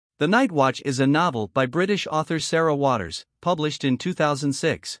The Night Watch is a novel by British author Sarah Waters, published in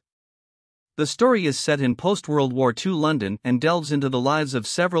 2006. The story is set in post-World War II London and delves into the lives of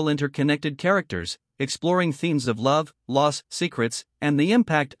several interconnected characters, exploring themes of love, loss, secrets, and the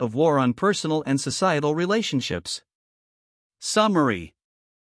impact of war on personal and societal relationships. Summary: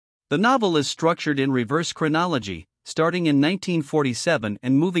 the novel is structured in reverse chronology, starting in 1947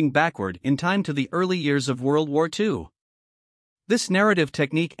 and moving backward in time to the early years of World War II. This narrative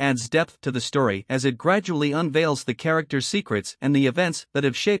technique adds depth to the story as it gradually unveils the characters' secrets and the events that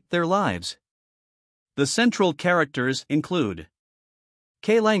have shaped their lives. The central characters include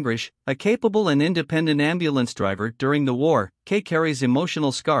Kay Langrish, a capable and independent ambulance driver during the war. Kay carries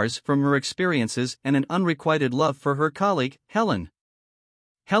emotional scars from her experiences and an unrequited love for her colleague, Helen.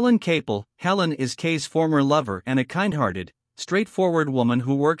 Helen Capel. Helen is Kay's former lover and a kind-hearted, straightforward woman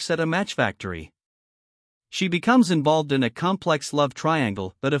who works at a match factory. She becomes involved in a complex love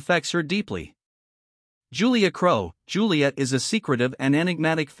triangle that affects her deeply. Julia Crow. Juliet is a secretive and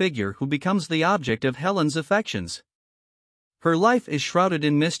enigmatic figure who becomes the object of Helen's affections. Her life is shrouded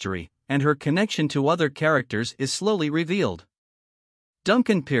in mystery, and her connection to other characters is slowly revealed.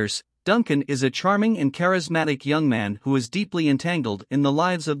 Duncan Pierce. Duncan is a charming and charismatic young man who is deeply entangled in the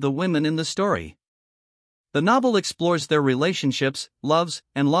lives of the women in the story. The novel explores their relationships, loves,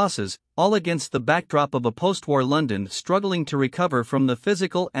 and losses, all against the backdrop of a post-war London struggling to recover from the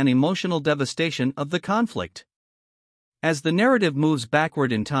physical and emotional devastation of the conflict. As the narrative moves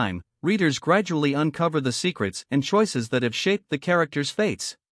backward in time, readers gradually uncover the secrets and choices that have shaped the characters'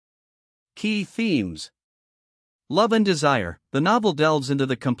 fates. Key themes: love and desire. The novel delves into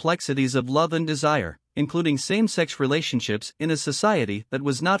the complexities of love and desire, including same-sex relationships in a society that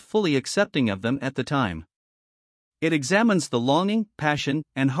was not fully accepting of them at the time. It examines the longing, passion,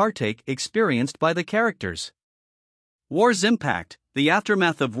 and heartache experienced by the characters. War's impact. The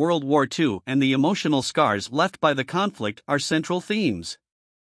aftermath of World War II and the emotional scars left by the conflict are central themes.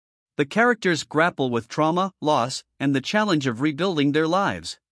 The characters grapple with trauma, loss, and the challenge of rebuilding their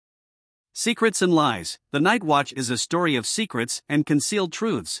lives. Secrets and lies. The Night Watch is a story of secrets and concealed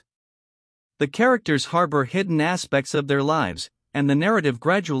truths. The characters harbor hidden aspects of their lives, and the narrative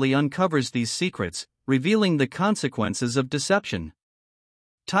gradually uncovers these secrets, revealing the consequences of deception.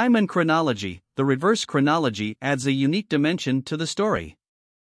 Time and chronology. The reverse chronology adds a unique dimension to the story.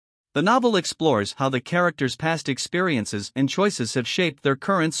 The novel explores how the characters' past experiences and choices have shaped their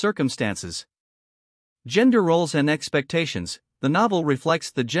current circumstances. Gender roles and expectations. The novel reflects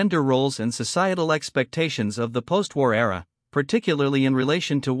the gender roles and societal expectations of the post-war era, particularly in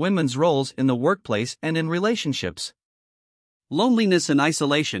relation to women's roles in the workplace and in relationships. Loneliness and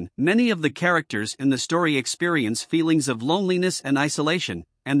isolation. Many of the characters in the story experience feelings of loneliness and isolation,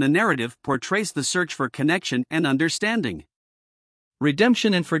 and the narrative portrays the search for connection and understanding.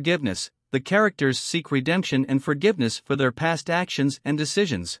 Redemption and forgiveness. The characters seek redemption and forgiveness for their past actions and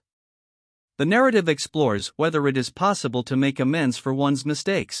decisions. The narrative explores whether it is possible to make amends for one's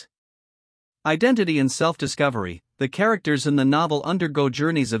mistakes. Identity and self-discovery. The characters in the novel undergo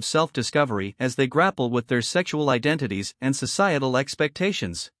journeys of self-discovery as they grapple with their sexual identities and societal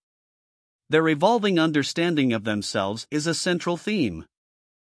expectations. Their evolving understanding of themselves is a central theme.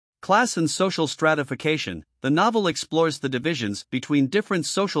 Class and social stratification. The novel explores the divisions between different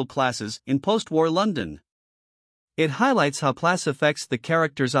social classes in post-war London. It highlights how class affects the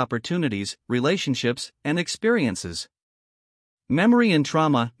characters' opportunities, relationships, and experiences. Memory and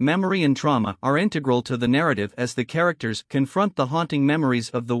trauma. Memory and trauma are integral to the narrative as the characters confront the haunting memories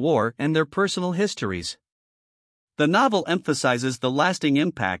of the war and their personal histories. The novel emphasizes the lasting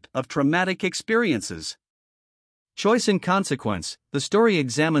impact of traumatic experiences. Choice and consequence. The story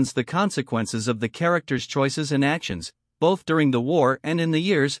examines the consequences of the characters' choices and actions, both during the war and in the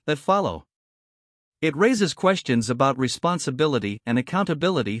years that follow. It raises questions about responsibility and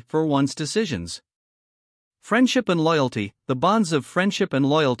accountability for one's decisions. Friendship and loyalty. The bonds of friendship and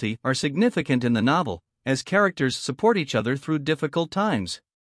loyalty are significant in the novel, as characters support each other through difficult times.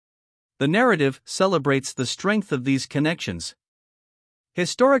 The narrative celebrates the strength of these connections.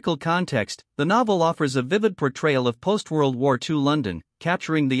 Historical context. The novel offers a vivid portrayal of post-World War II London,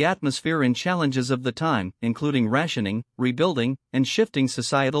 capturing the atmosphere and challenges of the time, including rationing, rebuilding, and shifting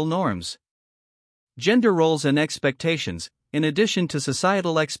societal norms. Gender roles and expectations. In addition to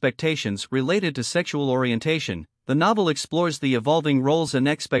societal expectations related to sexual orientation, the novel explores the evolving roles and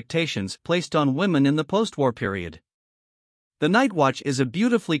expectations placed on women in the post-war period. The Night Watch is a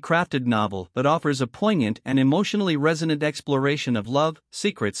beautifully crafted novel that offers a poignant and emotionally resonant exploration of love,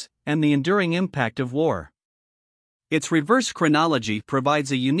 secrets, and the enduring impact of war. Its reverse chronology provides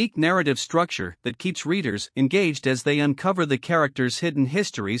a unique narrative structure that keeps readers engaged as they uncover the characters' hidden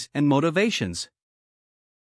histories and motivations.